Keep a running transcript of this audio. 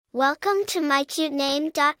Welcome to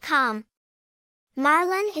mycutename.com.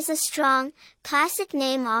 Marlon is a strong, classic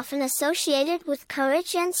name often associated with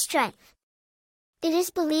courage and strength. It is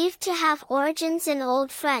believed to have origins in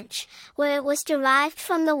Old French, where it was derived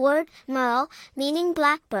from the word merle, meaning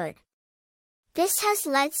blackbird. This has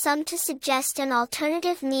led some to suggest an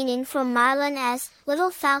alternative meaning for Marlon as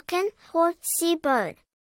little falcon or sea bird.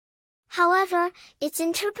 However, its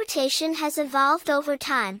interpretation has evolved over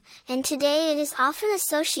time, and today it is often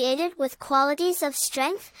associated with qualities of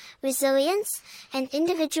strength, resilience, and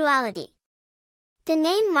individuality. The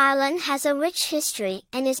name Marlon has a rich history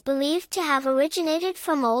and is believed to have originated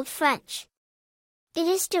from Old French. It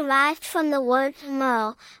is derived from the word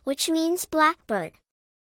merle, which means blackbird.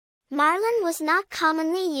 Marlon was not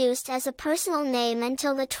commonly used as a personal name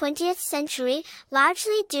until the 20th century,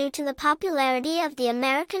 largely due to the popularity of the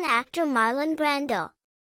American actor Marlon Brando.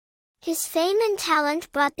 His fame and talent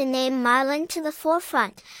brought the name Marlon to the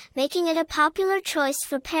forefront, making it a popular choice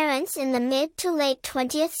for parents in the mid to late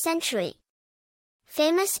 20th century.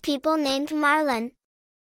 Famous people named Marlon.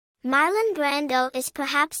 Marlon Brando is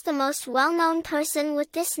perhaps the most well-known person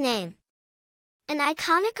with this name. An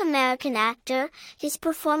iconic American actor, his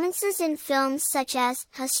performances in films such as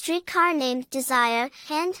A Streetcar Named Desire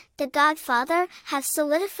and The Godfather have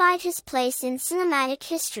solidified his place in cinematic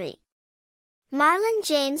history. Marlon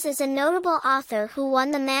James is a notable author who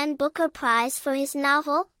won the Man Booker Prize for his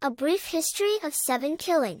novel, A Brief History of Seven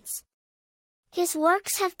Killings. His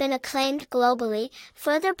works have been acclaimed globally,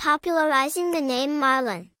 further popularizing the name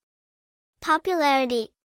Marlon.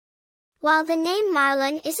 Popularity. While the name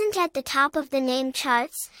Marlon isn't at the top of the name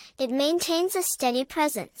charts, it maintains a steady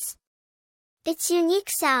presence. Its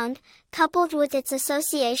unique sound, coupled with its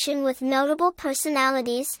association with notable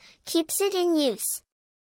personalities, keeps it in use.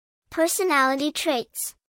 Personality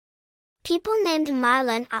traits. People named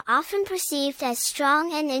Marlon are often perceived as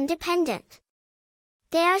strong and independent.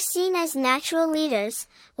 They are seen as natural leaders,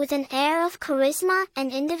 with an air of charisma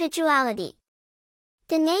and individuality.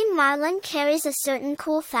 The name Marlon carries a certain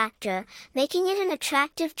cool factor, making it an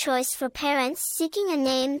attractive choice for parents seeking a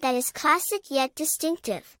name that is classic yet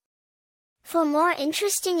distinctive. For more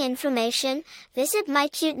interesting information, visit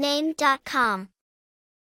mycutename.com.